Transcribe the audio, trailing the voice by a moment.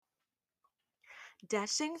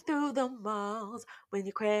Dashing through the malls when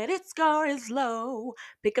your credit score is low.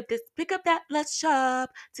 Pick up this, pick up that, let's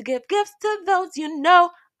shop to give gifts to those you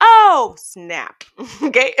know. Oh, snap.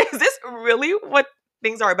 Okay, is this really what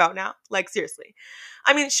things are about now? Like, seriously.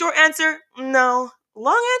 I mean, short answer, no.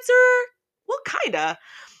 Long answer, well, kinda.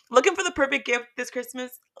 Looking for the perfect gift this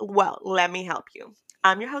Christmas? Well, let me help you.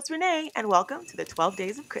 I'm your host, Renee, and welcome to the 12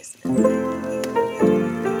 Days of Christmas.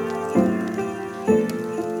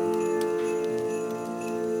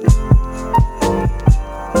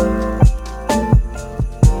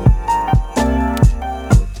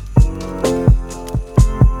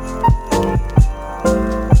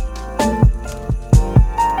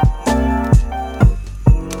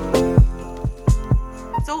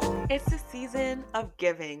 So, it's the season of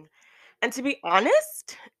giving. And to be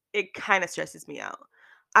honest, it kind of stresses me out.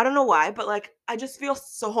 I don't know why, but like I just feel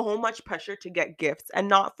so much pressure to get gifts and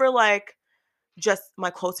not for like just my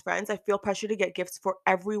close friends. I feel pressure to get gifts for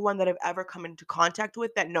everyone that I've ever come into contact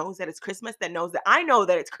with that knows that it's Christmas, that knows that I know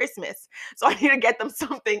that it's Christmas. So I need to get them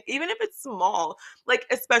something, even if it's small. Like,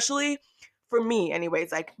 especially for me,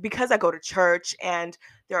 anyways, like because I go to church and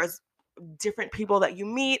there's different people that you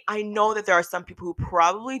meet, I know that there are some people who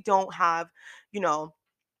probably don't have, you know,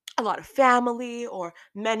 a lot of family or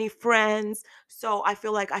many friends. So I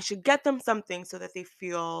feel like I should get them something so that they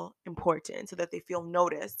feel important, so that they feel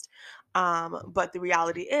noticed. But the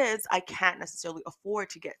reality is, I can't necessarily afford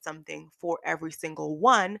to get something for every single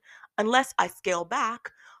one unless I scale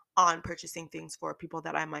back on purchasing things for people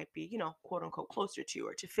that I might be, quote unquote, closer to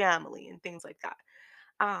or to family and things like that.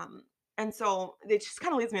 Um, and so it just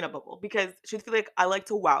kind of leaves me in a bubble because truthfully, like, I like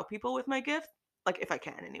to wow people with my gifts, like if I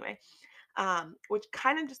can anyway, which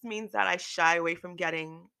kind of just means that I shy away from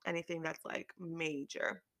getting anything that's like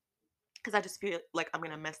major because I just feel like I'm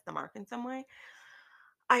gonna miss the mark in some way.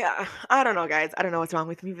 I don't know, guys. I don't know what's wrong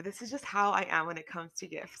with me, but this is just how I am when it comes to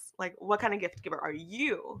gifts. Like, what kind of gift giver are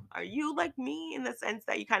you? Are you like me in the sense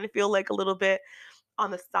that you kind of feel like a little bit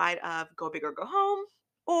on the side of go big or go home,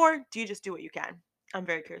 or do you just do what you can? I'm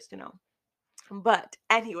very curious to know. But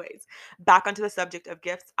anyways, back onto the subject of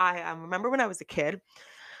gifts. I remember when I was a kid.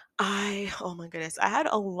 Oh my goodness, I had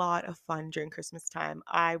a lot of fun during Christmas time.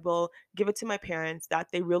 I will give it to my parents that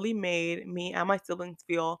they really made me and my siblings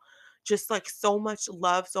feel just like so much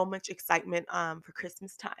love, so much excitement for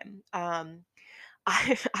Christmas time.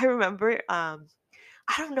 I remember I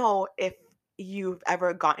don't know if you've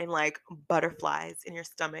ever gotten like butterflies in your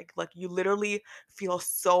stomach. Like you literally feel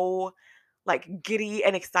so like giddy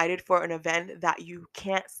and excited for an event that you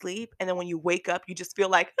can't sleep. And then when you wake up, you just feel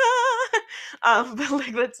like, ah! But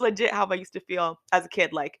like that's legit how I used to feel as a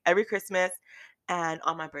kid, like every Christmas and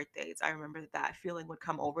on my birthdays. I remember that feeling would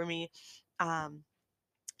come over me. Um,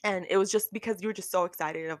 and it was just because you were just so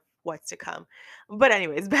excited of what's to come. But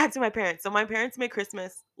anyways, back to my parents. So my parents make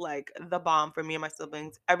Christmas like the bomb for me and my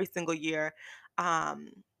siblings every single year. Um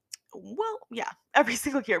well, yeah, every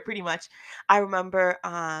single year pretty much. I remember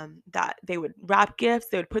that they would wrap gifts,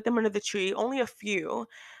 they would put them under the tree, only a few.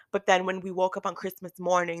 But then when we woke up on Christmas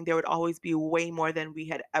morning, there would always be way more than we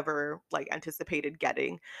had ever like anticipated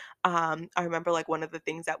getting. I remember like one of the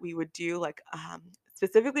things that we would do, like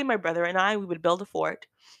specifically my brother and I, we would build a fort.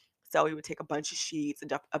 So we would take a bunch of sheets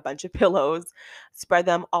and a bunch of pillows, spread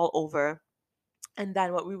them all over. And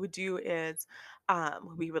then what we would do is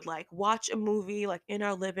we would like watch a movie like in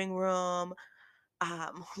our living room,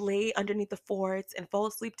 lay underneath the forts and fall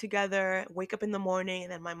asleep together, wake up in the morning,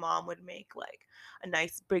 and then my mom would make like a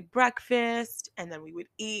nice big breakfast, and then we would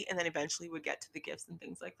eat, and then eventually would get to the gifts and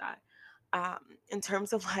things like that. In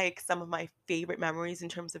terms of like some of my favorite memories in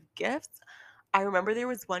terms of gifts, I remember there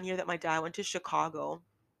was one year that my dad went to Chicago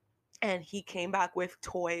and he came back with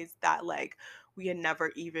toys that like we had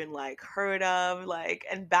never even like heard of, like,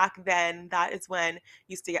 and back then that is when you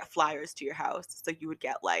used to get flyers to your house, so you would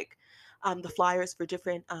get like the flyers for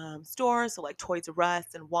different stores, so like Toys R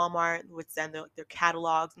Us and Walmart would send their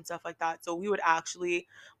catalogs and stuff like that. So we would actually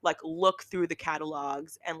like look through the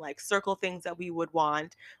catalogs and like circle things that we would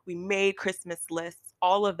want. We made Christmas lists,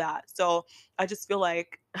 all of that. So I just feel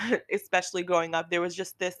like especially growing up, there was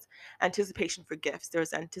just this anticipation for gifts. There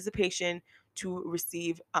was anticipation to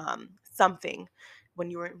receive something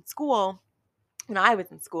when you were in school. When I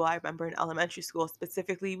was in school, I remember in elementary school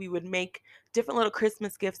specifically, we would make different little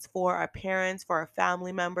Christmas gifts for our parents, for our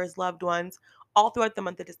family members, loved ones, all throughout the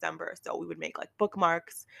month of December. So we would make like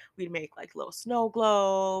bookmarks, we'd make like little snow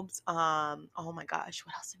globes. Oh my gosh,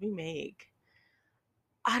 what else did we make?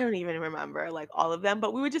 I don't even remember like all of them,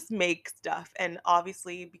 but we would just make stuff. And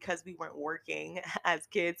obviously, because we weren't working as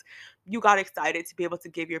kids, you got excited to be able to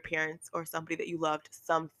give your parents or somebody that you loved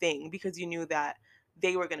something because you knew that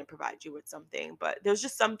they were going to provide you with something. But there's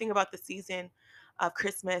just something about the season of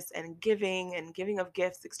Christmas and giving of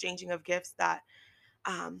gifts, exchanging of gifts that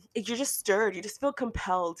you're just stirred. You just feel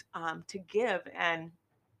compelled to give. And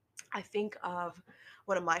I think of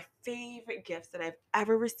one of my favorite gifts that I've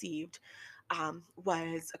ever received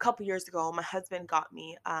was a couple years ago. My husband got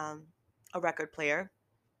me a record player,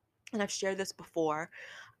 and I've shared this before,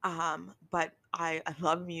 but I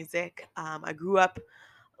love music. I grew up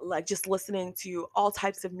like just listening to all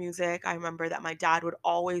types of music. I remember that my dad would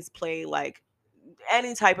always play like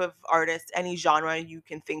any type of artist, any genre you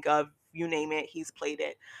can think of, you name it, he's played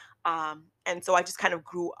it. And so I just kind of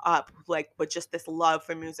grew up like with just this love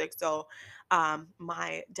for music. So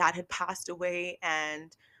my dad had passed away,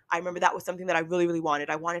 and I remember that was something that I really, really wanted.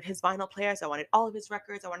 I wanted his vinyl players, I wanted all of his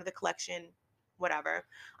records, I wanted the collection, whatever.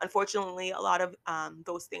 Unfortunately, a lot of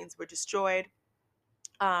those things were destroyed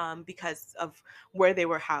because of where they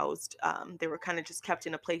were housed. They were kind of just kept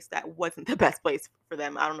in a place that wasn't the best place for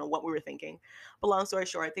them. I don't know what we were thinking. But long story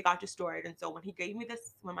short, they got destroyed. And so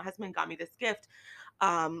when my husband got me this gift,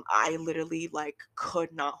 I literally like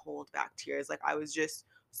could not hold back tears. Like I was just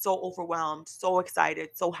so overwhelmed, so excited,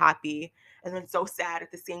 so happy, and then so sad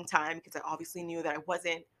at the same time because I obviously knew that I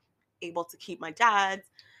wasn't able to keep my dad's.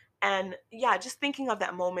 And yeah, just thinking of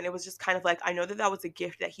that moment, it was just kind of like I know that that was a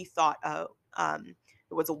gift that he thought of.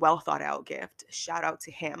 It was a well thought out gift. Shout out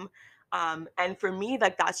to him. And for me,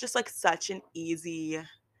 like that's just like such an easy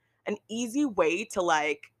way to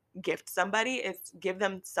like gift somebody is give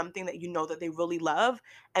them something that you know that they really love,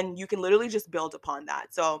 and you can literally just build upon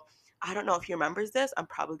that. So I don't know if he remembers this. I'm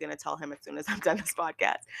probably going to tell him as soon as I'm done this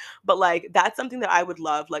podcast. But like that's something that I would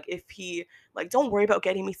love, like if he like don't worry about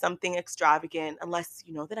getting me something extravagant unless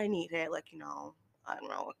you know that I need it, like I don't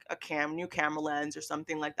know, a new camera lens or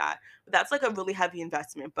something like that. But that's like a really heavy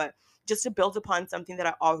investment. But just to build upon something that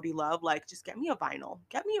I already love, like just get me a vinyl,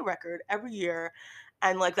 get me a record every year,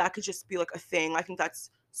 and like that could just be like a thing. I think that's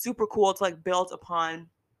super cool to like build upon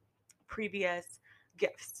previous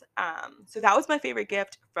gifts. So that was my favorite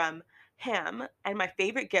gift from him. And my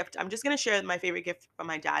favorite gift, I'm just gonna share my favorite gift from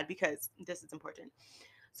my dad because this is important.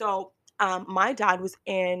 So my dad was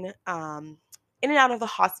in and out of the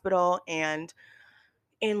hospital and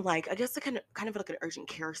in like I guess like kind of like an urgent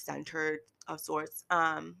care center of sorts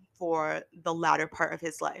for the latter part of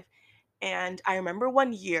his life. And I remember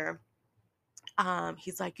one year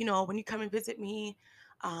he's like, when you come and visit me,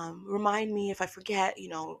 remind me if I forget,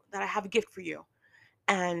 that I have a gift for you.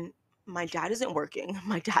 And my dad isn't working.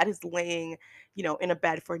 My dad is laying, in a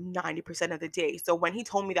bed for 90% of the day. So when he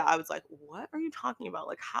told me that, I was like, what are you talking about?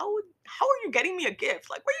 Like, how are you getting me a gift?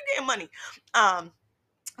 Like, where are you getting money? Um,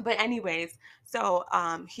 but anyways, so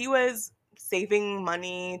he was saving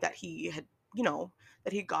money that he had, you know,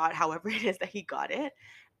 that he got, however it is that he got it.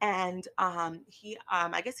 And he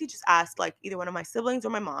I guess he just asked like either one of my siblings or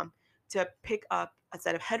my mom to pick up a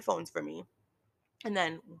set of headphones for me. And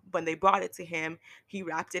then when they brought it to him, he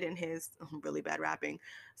wrapped it in his really bad wrapping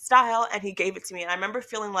style and he gave it to me. And I remember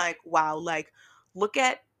feeling like, wow, like look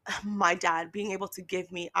at my dad being able to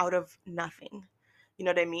give me out of nothing. You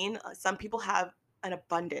know what I mean? Some people have an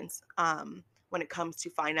abundance when it comes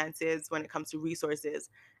to finances, when it comes to resources,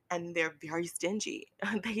 and they're very stingy.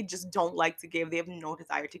 They just don't like to give. They have no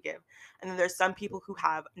desire to give. And then there's some people who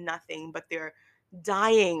have nothing, but they're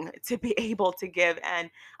dying to be able to give. And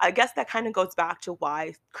I guess that kind of goes back to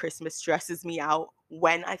why Christmas stresses me out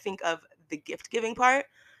when I think of the gift giving part,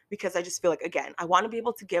 because I just feel like, again, I want to be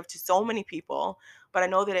able to give to so many people, but I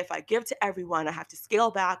know that if I give to everyone, I have to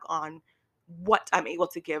scale back on what I'm able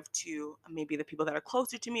to give to maybe the people that are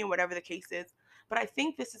closer to me or whatever the case is. But I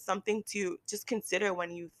think this is something to just consider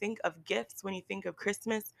when you think of gifts, when you think of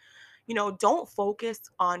Christmas. Don't focus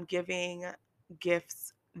on giving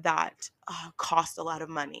gifts that cost a lot of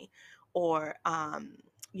money or,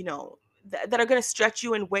 that are going to stretch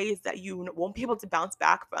you in ways that you won't be able to bounce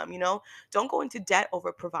back from. Don't go into debt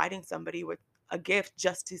over providing somebody with a gift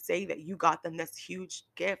just to say that you got them this huge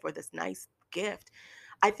gift or this nice gift.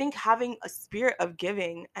 I think having a spirit of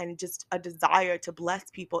giving and just a desire to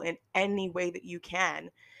bless people in any way that you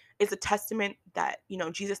can is a testament that,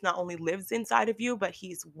 Jesus not only lives inside of you, but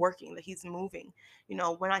he's working, that he's moving.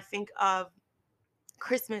 When I think of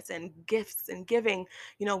Christmas and gifts and giving,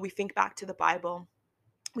 we think back to the Bible.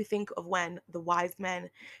 We think of when the wise men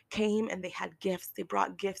came and they had gifts. They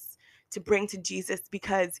brought gifts to bring to Jesus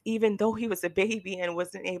because even though he was a baby and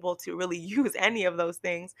wasn't able to really use any of those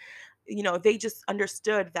things, they just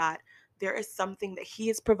understood that there is something that he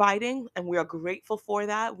is providing and we are grateful for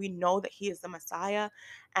that. We know that he is the Messiah,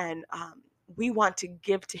 and we want to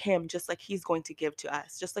give to him just like he's going to give to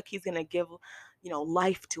us, just like he's going to give,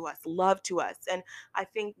 life to us, love to us. And I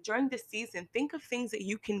think during this season, think of things that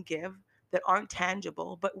you can give that aren't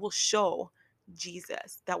tangible, but will show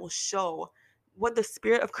Jesus, that will show what the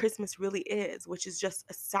spirit of Christmas really is, which is just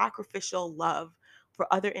a sacrificial love for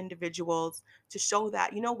other individuals, to show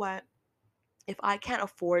that, you know what, if I can't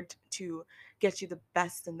afford to get you the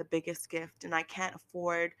best and the biggest gift, and I can't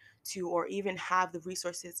afford to, or even have the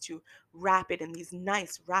resources to wrap it in these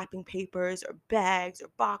nice wrapping papers or bags or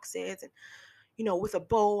boxes, and, with a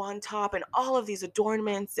bow on top and all of these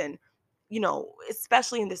adornments, and,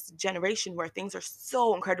 especially in this generation where things are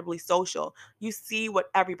so incredibly social, you see what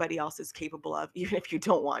everybody else is capable of, even if you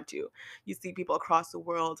don't want to. You see people across the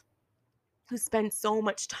world who spend so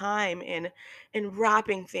much time in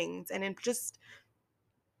wrapping things and in just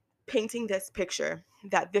painting this picture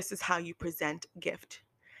that this is how you present gift.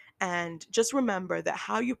 And just remember that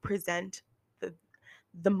how you present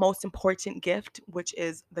the most important gift, which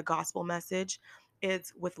is the gospel message,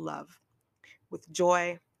 is with love, with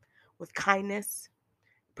joy, with kindness,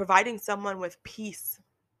 providing someone with peace,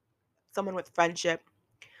 someone with friendship,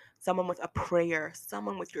 someone with a prayer,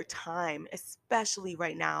 someone with your time, especially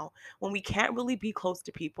right now when we can't really be close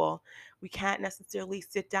to people. We can't necessarily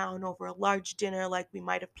sit down over a large dinner like we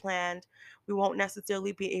might have planned. We won't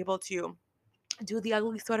necessarily be able to do the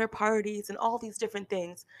ugly sweater parties and all these different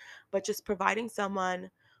things, but just providing someone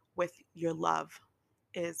with your love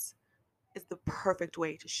is the perfect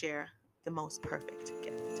way to share the most perfect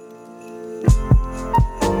gift.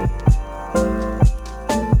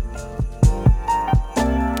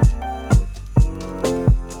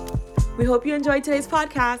 We hope you enjoyed today's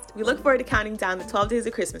podcast. We look forward to counting down the 12 days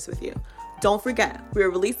of Christmas with you. Don't forget, we are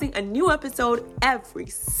releasing a new episode every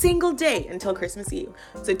single day until Christmas Eve.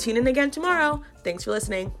 So tune in again tomorrow. Thanks for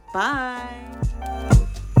listening. Bye.